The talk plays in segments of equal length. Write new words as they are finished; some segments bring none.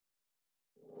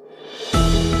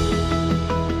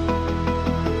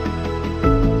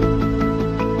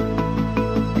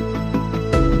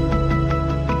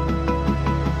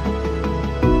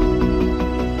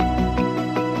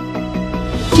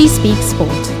Speaks Sport,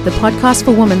 the podcast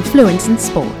for women fluent in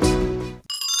sport.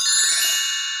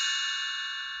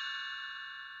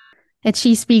 It's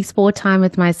She Speaks Sport time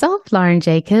with myself, Lauren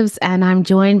Jacobs, and I'm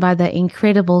joined by the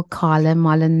incredible Carla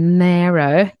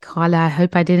Molinaro. Carla, I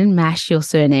hope I didn't mash your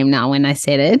surname now when I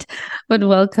said it, but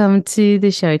welcome to the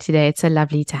show today. It's so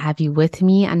lovely to have you with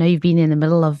me. I know you've been in the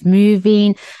middle of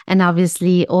moving and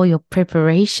obviously all your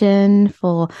preparation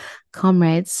for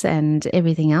Comrades and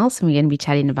everything else, and we're going to be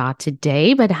chatting about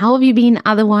today. But how have you been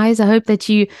otherwise? I hope that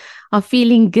you are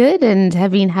feeling good and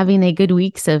have been having a good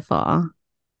week so far.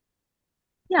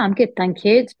 Yeah, I'm good, thank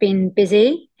you. It's been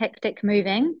busy, hectic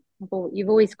moving. You've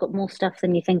always got more stuff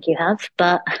than you think you have,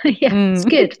 but yeah, it's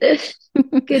good.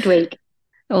 Good week.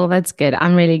 Oh, that's good.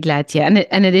 I'm really glad to hear.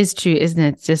 And it is true, isn't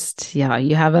it? Just, yeah,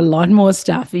 you have a lot more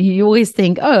stuff. You always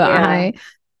think, Yeah,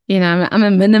 I'm a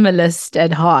minimalist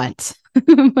at heart,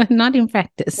 but not in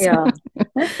practice. yeah.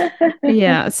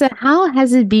 Yeah. So how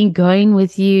has it been going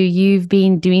with you? You've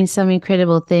been doing some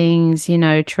incredible things,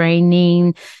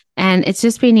 training. And it's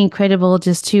just been incredible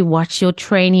just to watch your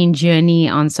training journey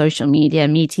on social media,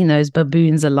 meeting those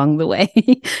baboons along the way,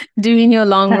 doing your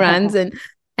long runs and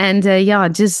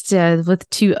with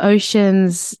Two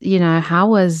Oceans, how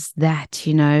was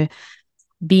that,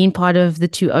 being part of the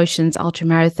Two Oceans Ultra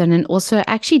Marathon and also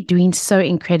actually doing so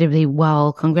incredibly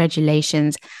well.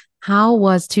 Congratulations. How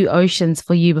was Two Oceans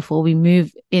for you before we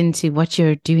move into what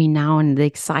you're doing now and the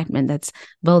excitement that's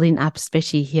building up,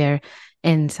 especially here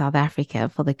in South Africa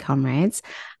for the Comrades?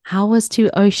 How was Two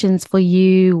Oceans for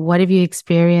you? What have you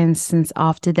experienced since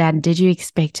after that? Did you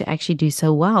expect to actually do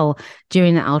so well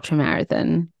during the ultra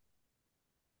marathon?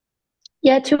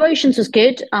 Yeah, Two Oceans was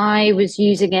good. I was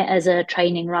using it as a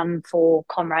training run for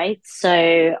Comrades. So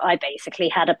I basically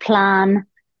had a plan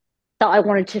that I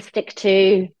wanted to stick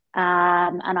to,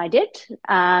 and I did.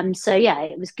 So yeah,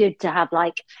 it was good to have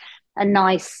like a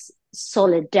nice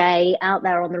solid day out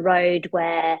there on the road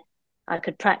where I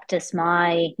could practice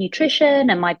my nutrition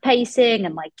and my pacing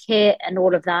and my kit and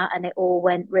all of that. And it all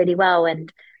went really well.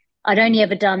 And I'd only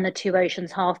ever done the Two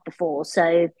Oceans half before.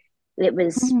 So it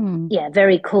was, Mm. yeah,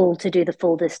 very cool to do the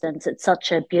full distance. It's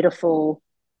such a beautiful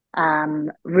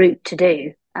route to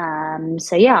do.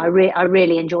 So yeah, I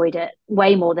really enjoyed it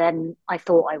way more than I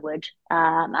thought I would.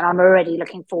 And I'm already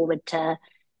looking forward to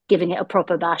giving it a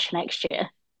proper bash next year.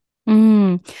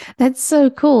 That's so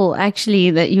cool,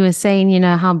 actually, that you were saying,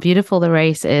 how beautiful the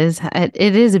race is.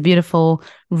 It is a beautiful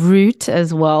route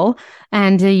as well.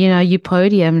 And, you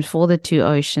podiumed for the Two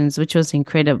Oceans, which was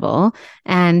incredible.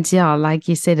 And yeah, like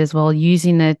you said as well,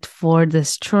 using it for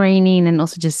this training and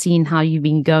also just seeing how you've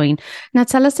been going. Now,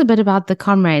 tell us a bit about the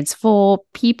Comrades for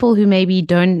people who maybe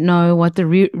don't know what the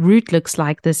route looks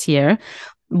like this year.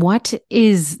 What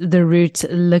is the route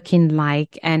looking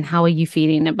like and how are you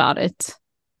feeling about it?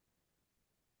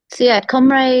 So yeah,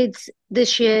 Comrades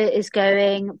this year is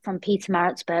going from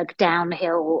Pietermaritzburg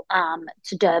downhill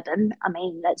to Durban. I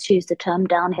mean, let's use the term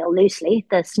downhill loosely.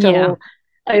 There's Yeah. still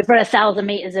over 1,000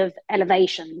 meters of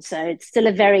elevation, so it's still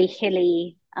a very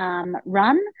hilly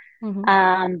run.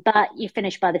 Mhm. But you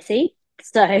finish by the sea,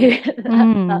 so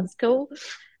Mm. that's cool.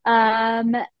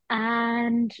 Um,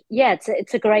 and yeah,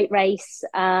 it's a great race.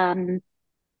 I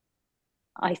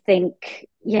think,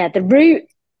 yeah, the route,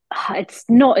 it's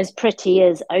not as pretty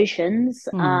as Oceans.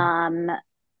 Mm.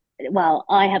 Well,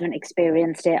 I haven't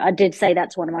experienced it. I did say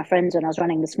that to one of my friends when I was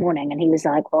running this morning, and he was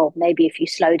like, well, maybe if you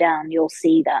slow down, you'll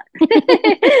see that.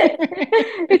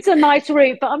 It's a nice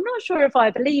route, but I'm not sure if I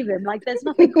believe him. Like, there's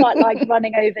nothing quite like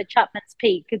running over Chapman's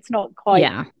Peak. It's not quite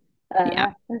Yeah.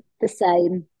 Yeah. uh, the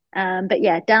same. But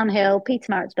yeah, downhill,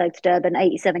 Pietermaritzburg to Durban,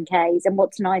 87 Ks. And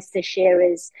what's nice this year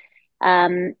is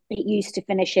it used to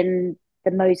finish in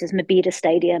the Moses Mabhida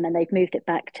Stadium, and they've moved it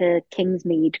back to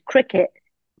Kingsmead Cricket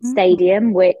Mm.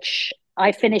 Stadium, which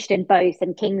I finished in both,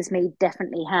 and Kingsmead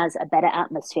definitely has a better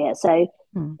atmosphere. So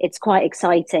Mm. it's quite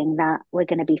exciting that we're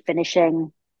going to be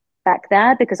finishing back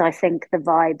there because I think the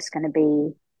vibe's going to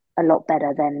be a lot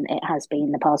better than it has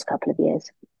been the past couple of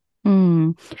years.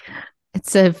 Mm.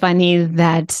 It's so funny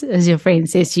that, as your friend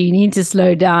says, you need to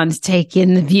slow down to take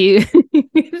in the view.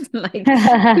 It's like,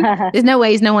 there's no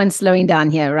ways no one's slowing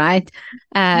down here, right?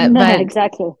 No, But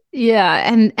exactly.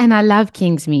 yeah, and I love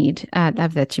Kingsmead. I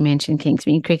love that you mentioned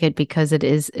Kingsmead cricket because it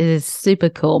is super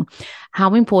cool.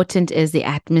 How important is the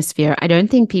atmosphere? I don't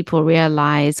think people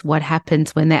realize what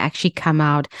happens when they actually come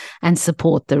out and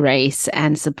support the race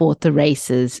and support the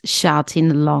races,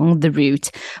 shouting along the route,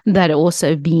 but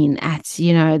also being at,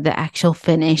 the actual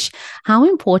finish. How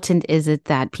important is it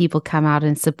that people come out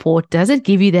and support? Does it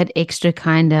give you that extra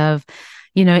kind of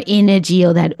energy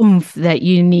or that oomph that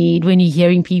you need when you're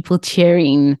hearing people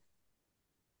cheering?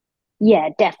 Yeah,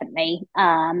 definitely.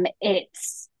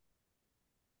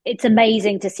 It's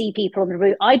amazing to see people on the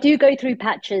route. I do go through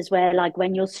patches where, like,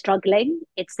 when you're struggling,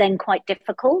 it's then quite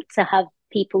difficult to have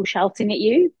people shouting at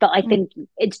you. But I Mm, think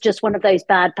it's just one of those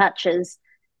bad patches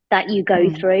that you go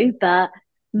mm, through. But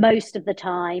most of the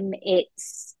time,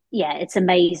 yeah, it's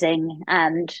amazing,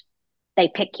 and they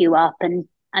pick you up and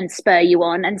spur you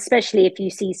on. And especially if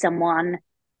you see someone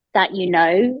that you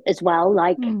know as well,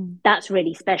 like mm, that's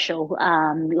really special.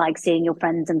 Like seeing your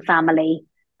friends and family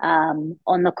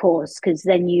on the course, because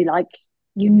then you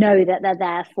know that they're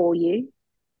there for you,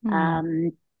 mm,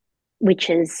 um, which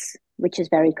is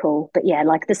very cool. But yeah,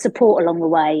 like the support along the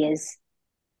way is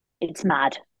it's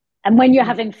mad. And when you're mm,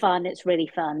 having fun, it's really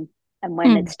fun. And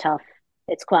when mm, it's tough,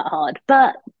 it's quite hard.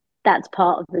 But that's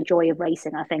part of the joy of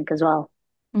racing, I think, as well.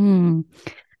 mm.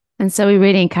 And so we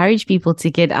really encourage people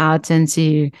to get out and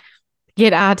to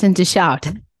shout.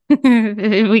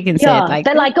 If we can say it Yeah, like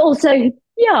but that. like also,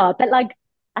 yeah, but like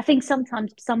I think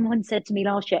sometimes someone said to me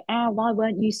last year, "Oh, why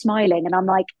weren't you smiling?" And I'm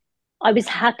like, I was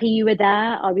happy you were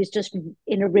there. I was just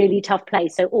in a really tough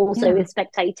place. So also Yeah. with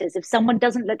spectators, if someone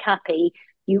doesn't look happy,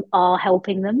 you are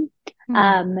helping them.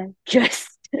 Mm, Just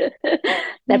they're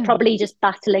yeah. probably just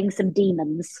battling some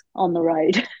demons on the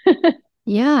road.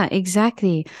 Yeah,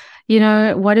 exactly. You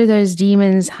know, what are those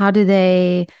demons? How do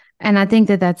they? And I think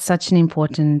that that's such an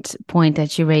important point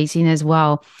that you're raising as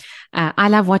well. I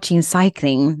love watching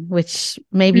cycling, which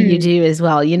maybe you Mm, do as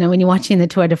well. You know, when you're watching the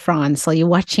Tour de France or you're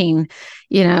watching,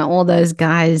 all those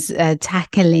guys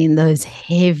tackling those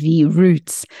heavy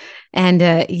routes. And,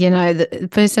 the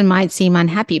person might seem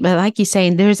unhappy, but like you're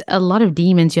saying, there's a lot of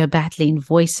demons you're battling,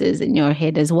 voices in your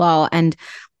head as well. And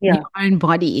your yeah. own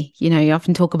body. You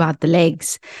often talk about the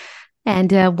legs.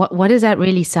 And what does that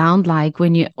really sound like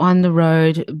when you're on the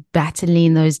road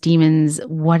battling those demons?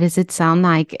 What does it sound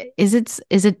like? Is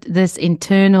it this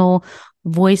internal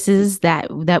voices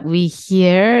that we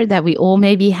hear that we all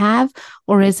maybe have,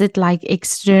 or is it like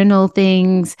external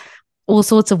things, all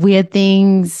sorts of weird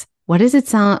things? What does it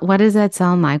sound? What does that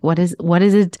sound like? What is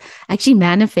it actually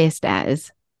manifest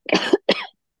as?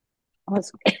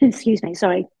 Excuse me,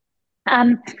 sorry.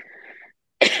 Um,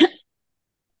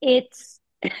 it's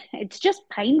it's just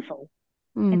painful.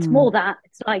 It's Hmm. more that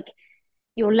it's like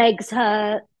your legs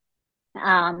hurt,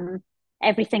 um,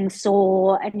 everything's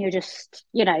sore, and you're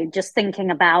just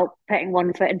thinking about putting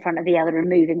one foot in front of the other and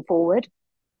moving forward.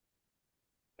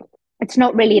 It's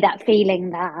not really that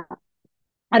feeling that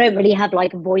I don't really have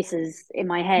like voices in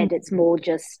my head. It's more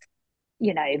just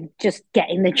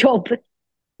getting the job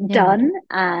Yeah. done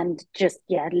and just,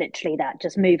 yeah, literally that,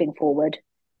 just moving forward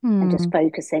and just Hmm.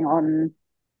 focusing on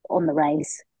the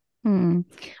race. Hmm.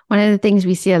 One of the things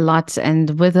we see a lot,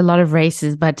 and with a lot of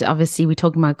races, but obviously we're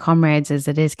talking about comrades as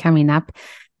it is coming up,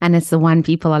 and it's the one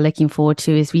people are looking forward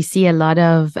to, is we see a lot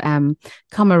of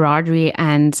camaraderie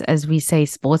and, as we say,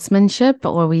 sportsmanship,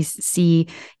 or we see,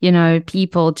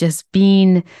 people just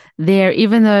being there,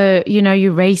 even though,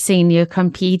 you're racing, you're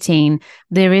competing,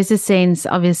 there is a sense,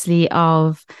 obviously,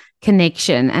 of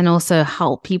connection and also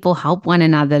people help one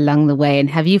another along the way. And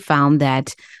have you found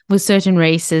that with certain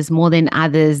races more than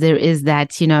others, there is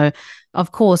that,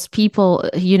 of course, people,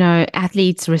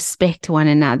 athletes respect one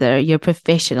another. You're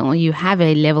professional, you have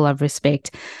a level of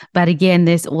respect. But again,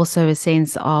 there's also a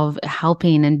sense of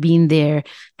helping and being there.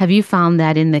 Have you found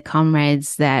that in the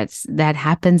comrades that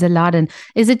happens a lot? And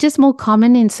is it just more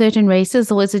common in certain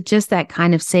races, or is it just that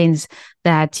kind of sense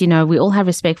that, we all have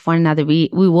respect for one another? We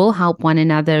will help one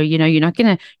another. You're not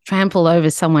going to trample over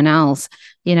someone else.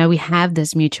 We have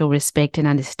this mutual respect and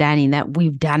understanding that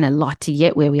we've done a lot to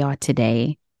get where we are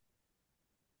today.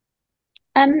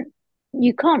 Um,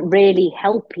 you can't really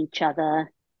help each other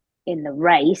in the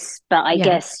race, but I Yeah.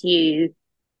 guess you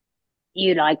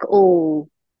like all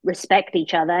respect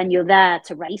each other and you're there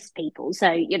to race people. So,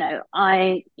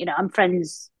 I'm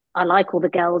friends. I like all the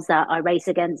girls that I race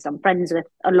against. I'm friends with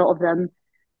a lot of them.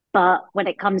 But when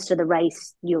it comes to the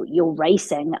race, you're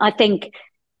racing. I think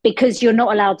because you're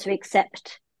not allowed to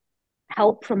accept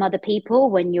help from other people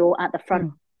when you're at the front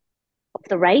Mm, of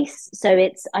the race. So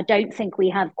I don't think we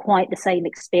have quite the same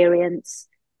experience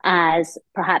as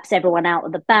perhaps everyone out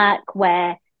at the back,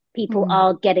 where people mm,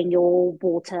 are getting your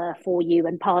water for you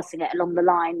and passing it along the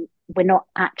line. We're not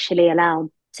actually allowed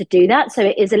to do that. So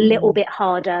it is a little mm, bit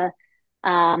harder,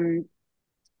 um,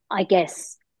 I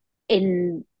guess,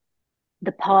 in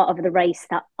the part of the race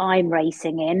that I'm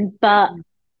racing in. But, mm,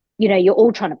 you're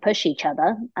all trying to push each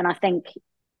other. And I think,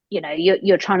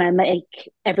 you're trying to make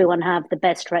everyone have the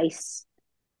best race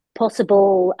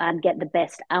possible and get the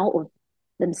best out of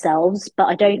themselves. But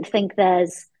I don't think I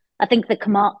think the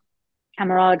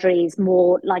camaraderie is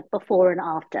more like before and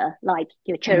after. Like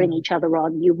you're cheering Mm. each other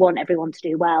on. You want everyone to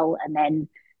do well, and then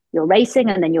you're racing,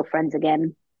 and then you're friends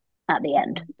again at the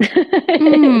end. If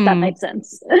that Mm. makes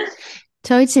sense.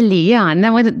 Totally, yeah.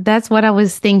 And that's what I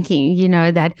was thinking,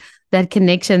 that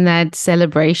connection, that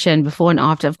celebration before and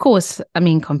after. Of course, I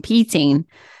mean, competing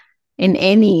in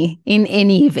any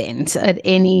event at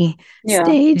any Yeah,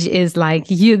 stage is like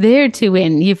you're there to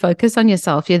win. You focus on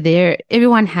yourself. You're there.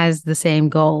 Everyone has the same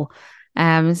goal.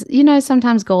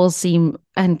 Sometimes goals seem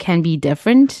and can be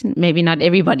different. Maybe not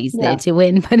everybody's there yeah, to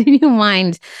win, but in your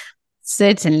mind,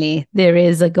 certainly there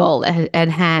is a goal at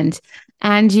hand.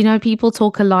 And, people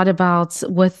talk a lot about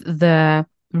with the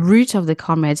route of the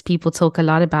comrades, people talk a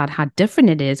lot about how different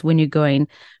it is when you're going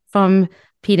from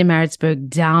Pietermaritzburg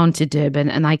down to Durban.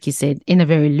 And like you said, in a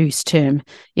very loose term,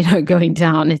 going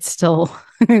down, it's still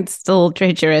it's still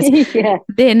treacherous. yeah.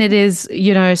 Then it is,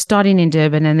 starting in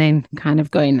Durban and then kind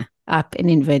of going up in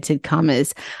inverted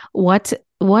commas. What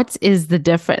is the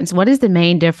difference? What is the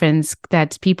main difference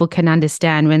that people can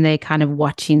understand when they're kind of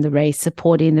watching the race,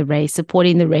 supporting the race,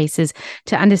 supporting the races,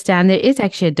 to understand there is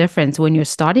actually a difference when you're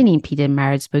starting in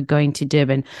Pietermaritzburg going to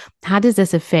Durban? How does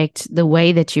this affect the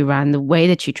way that you run, the way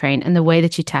that you train, and the way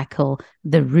that you tackle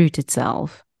the route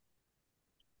itself?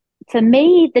 For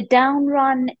me, the down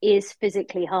run is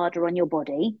physically harder on your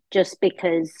body just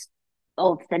because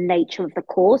of the nature of the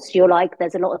course. You're like,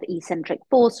 there's a lot of eccentric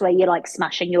force where you're like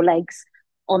smashing your legs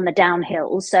on the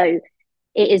downhill. So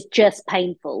it is just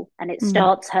painful and it Mm,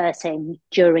 starts hurting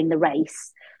during the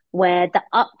race. Where the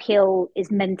uphill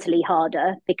is mentally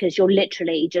harder because you're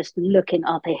literally just looking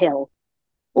up a hill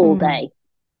all mm, day.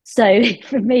 So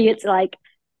for me, it's like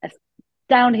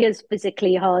downhill's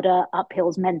physically harder,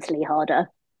 uphill's mentally harder.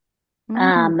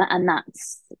 mm, And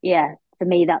that's, yeah, for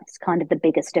me, that's kind of the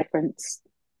biggest difference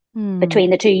mm. between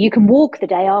the two. You can walk the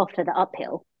day after the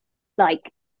uphill,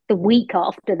 like the week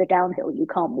after the downhill, you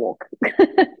can't walk.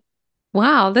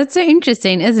 Wow, that's so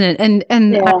interesting, isn't it?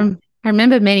 And Yeah, I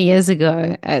remember many years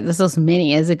ago, this was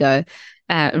many years ago,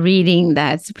 reading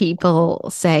that people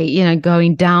say,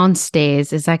 going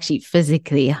downstairs is actually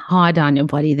physically harder on your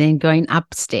body than going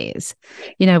upstairs,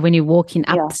 when you're walking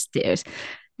up yeah. the stairs.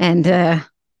 And,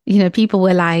 people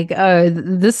were like, oh,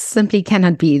 this simply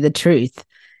cannot be the truth.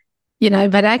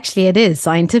 But actually it is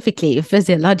scientifically,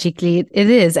 physiologically, it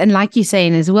is. And like you're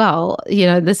saying as well,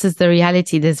 this is the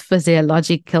reality, this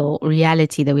physiological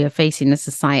reality that we are facing as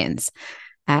a science.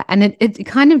 And it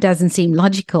kind of doesn't seem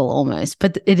logical almost,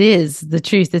 but it is the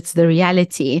truth. It's the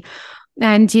reality.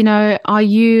 And, are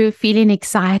you feeling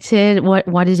excited?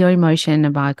 What is your emotion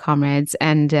about Comrades?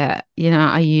 And,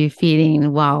 are you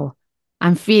feeling, well,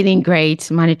 I'm feeling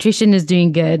great. My nutrition is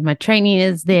doing good. My training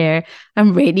is there.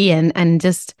 I'm ready and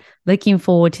just looking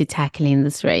forward to tackling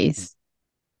this race.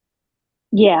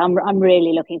 Yeah, I'm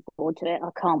really looking forward to it. I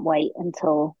can't wait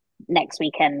until next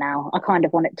weekend now. I kind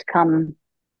of want it to come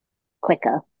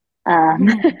quicker.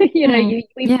 Mm, You know, mm,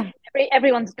 yeah.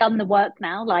 everyone's done the work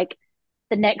now. Like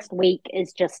the next week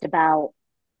is just about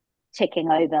ticking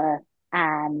over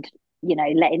and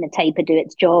letting the taper do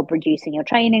its job, reducing your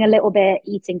training a little bit,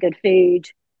 eating good food,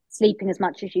 sleeping as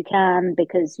much as you can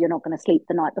because you're not going to sleep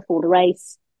the night before the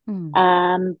race.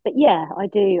 Mm. But yeah, I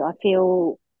do. I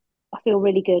feel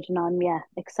really good, and I'm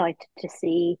excited to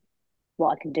see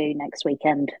what I can do next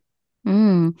weekend.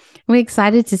 Mm. We're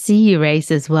excited to see you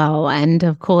race as well. And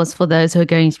of course, for those who are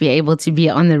going to be able to be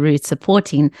on the route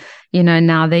supporting,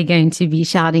 now they're going to be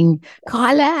shouting,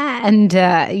 Carla, and,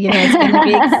 it's going to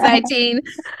be exciting.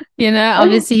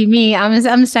 Obviously me,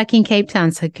 I'm stuck in Cape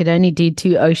Town, so I could only do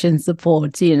two ocean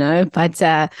supports,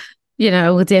 but,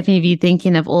 we'll definitely be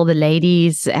thinking of all the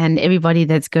ladies and everybody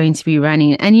that's going to be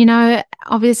running. And,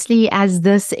 obviously, as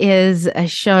this is a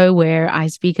show where I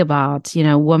speak about,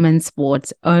 women's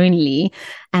sports only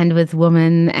and with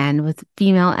women and with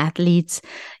female athletes,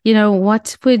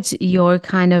 what would your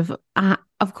kind of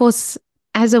course,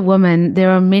 as a woman,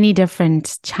 there are many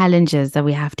different challenges that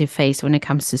we have to face when it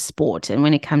comes to sport and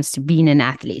when it comes to being an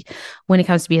athlete, when it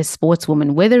comes to be a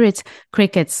sportswoman, whether it's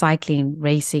cricket, cycling,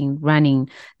 racing, running,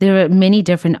 there are many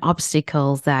different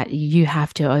obstacles that you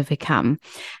have to overcome.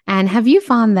 And have you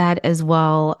found that as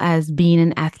well as being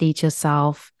an athlete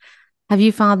yourself? Have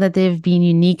you found that there have been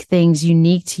unique things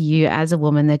unique to you as a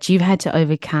woman that you've had to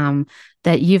overcome,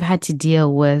 that you've had to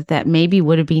deal with, that maybe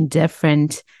would have been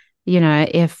different,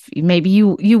 if maybe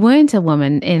you weren't a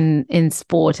woman in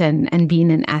sport and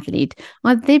being an athlete?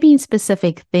 Or have there been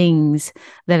specific things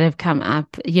that have come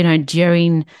up,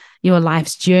 during your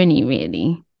life's journey,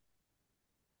 really?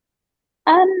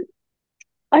 Um,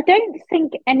 I don't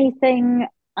think anything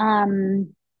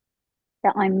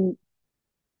that I'm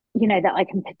that I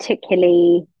can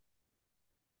particularly,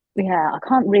 I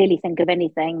can't really think of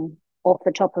anything off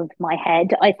the top of my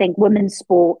head. I think women's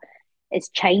sport is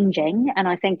changing. And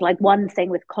I think like one thing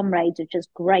with Comrades, which is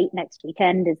great next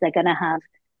weekend, is they're going to have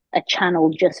a channel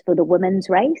just for the women's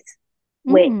race,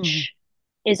 Mm, which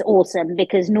is awesome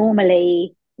because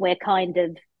normally we're kind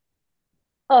of,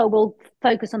 oh, we'll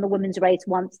focus on the women's race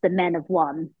once the men have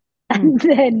won. mm. And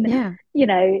then, Yeah.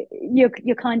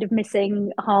 you're kind of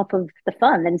missing half of the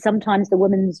fun. And sometimes the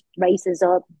women's races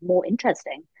are more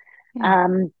interesting. Yeah.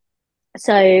 Um,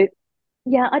 so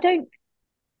yeah,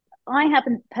 I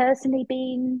haven't personally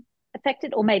been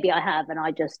affected, or maybe I have, and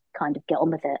I just kind of get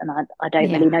on with it, and I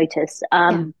don't really Yeah. notice.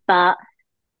 Yeah. But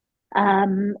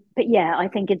yeah, I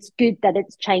think it's good that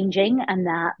it's changing and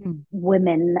that Mm,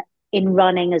 women in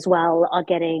running as well are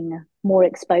getting more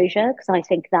exposure because I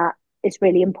think that is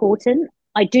really important.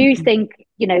 I do mm, think,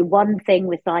 one thing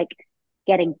with like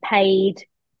getting paid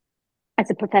as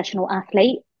a professional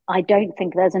athlete, I don't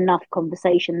think there's enough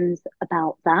conversations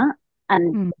about that.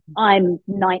 And mm, I'm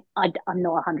not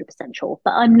 100% sure,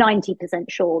 but I'm 90%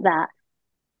 sure that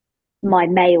my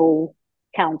male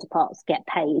counterparts get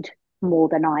paid more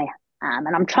than I am.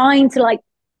 And I'm trying to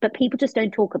but people just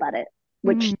don't talk about it,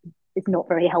 which mm. is not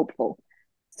very helpful.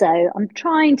 So I'm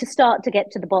trying to start to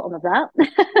get to the bottom of that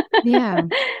Yeah.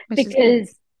 Which is good.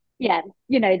 because, yeah,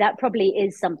 that probably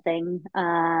is something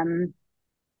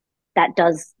that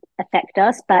does affect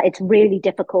us, but it's really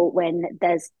difficult when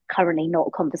there's currently not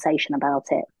a conversation about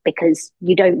it because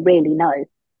you don't really know.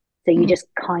 So you Mm, just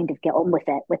kind of get on with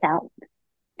it without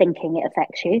thinking it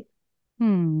affects you.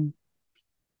 mm.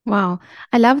 Wow.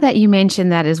 I love that you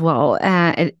mentioned that as well.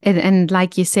 And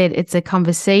like you said, it's a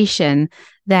conversation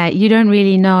that you don't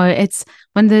really know. It's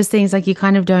one of those things like you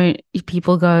kind of don't,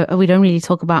 people go, oh, we don't really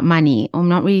talk about money. Or I'm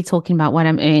not really talking about what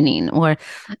I'm earning. Or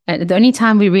the only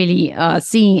time we really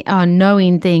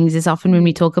knowing things is often when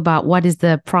we talk about what is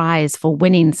the prize for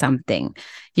winning something.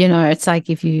 It's like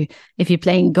if you're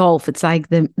playing golf, it's like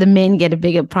the men get a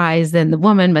bigger prize than the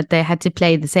woman, but they had to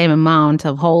play the same amount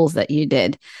of holes that you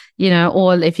did.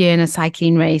 Or if you're in a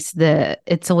cycling race,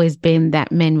 it's always been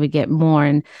that men would get more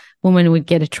and women would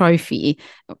get a trophy.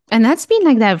 And that's been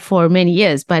like that for many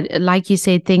years. But like you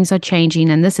said, things are changing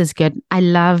and this is good. I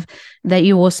love that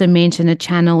you also mentioned a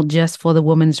channel just for the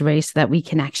women's race so that we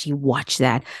can actually watch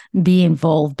that, be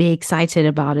involved, be excited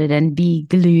about it, and be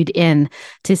glued in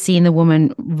to seeing the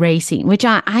woman racing, which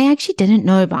I actually didn't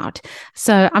know about.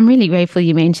 So I'm really grateful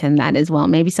you mentioned that as well.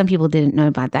 Maybe some people didn't know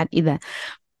about that either.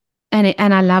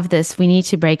 And I love this. We need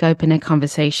to break open a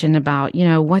conversation about,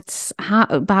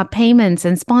 about payments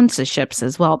and sponsorships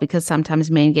as well, because sometimes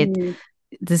men get Mm.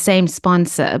 the same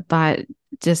sponsor, but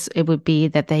just it would be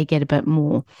that they get a bit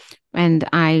more. And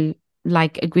I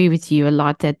agree with you a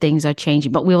lot that things are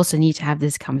changing, but we also need to have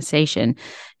this conversation.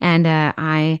 And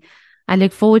I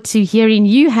look forward to hearing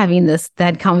you having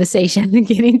that conversation and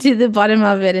getting to the bottom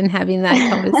of it and having that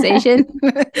conversation.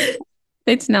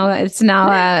 It's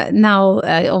now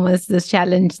almost this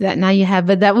challenge that now you have,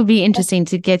 but that would be interesting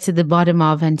to get to the bottom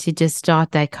of and to just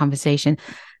start that conversation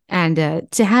and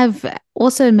to have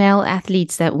also male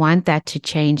athletes that want that to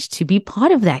change to be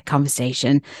part of that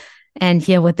conversation and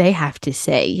hear what they have to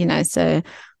say. So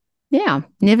yeah,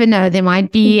 never know. There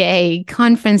might be a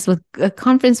conference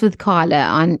with Carla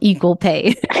on equal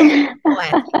pay.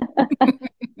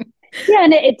 Yeah,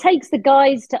 and it takes the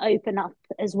guys to open up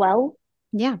as well.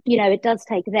 Yeah. It does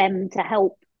take them to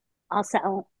help us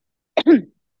out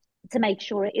to make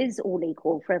sure it is all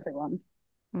equal for everyone.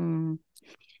 Mm.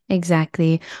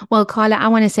 Exactly. Well, Carla, I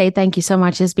want to say thank you so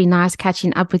much. It's been nice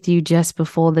catching up with you just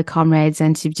before the Comrades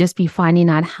and to just be finding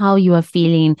out how you are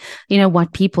feeling,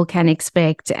 what people can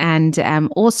expect, and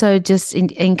also just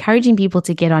encouraging people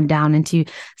to get on down and to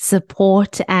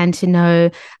support and to know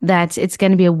that it's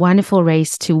going to be a wonderful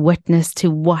race to witness, to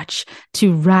watch,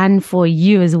 to run for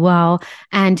you as well.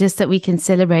 And just that we can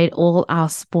celebrate all our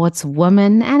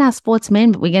sportswomen and our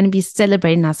sportsmen, but we're going to be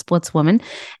celebrating our sportswomen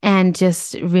and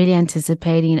just really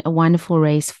anticipating a wonderful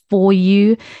race for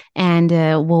you, and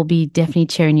we'll be definitely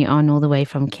cheering you on all the way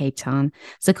from Cape Town.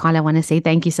 So, Carla, I want to say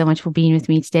thank you so much for being with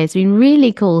me today. It's been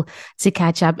really cool to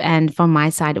catch up, and from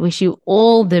my side, I wish you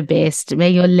all the best.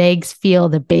 May your legs feel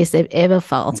the best they've ever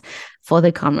felt for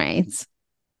the Comrades.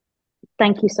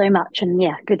 Thank you so much, and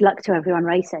yeah, good luck to everyone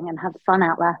racing and have fun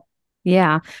out there.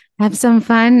 Yeah, have some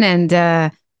fun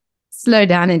and slow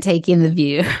down and take in the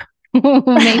view.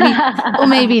 or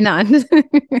maybe not.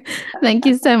 Thank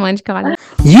you so much, Carla.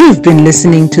 You've been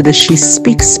listening to the She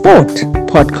Speaks Sport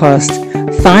podcast.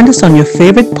 Find us on your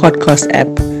favorite podcast app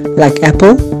like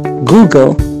Apple,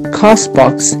 Google,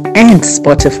 Castbox, and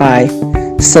Spotify.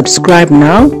 Subscribe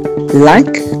now,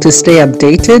 like to stay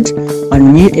updated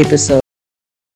on new episodes.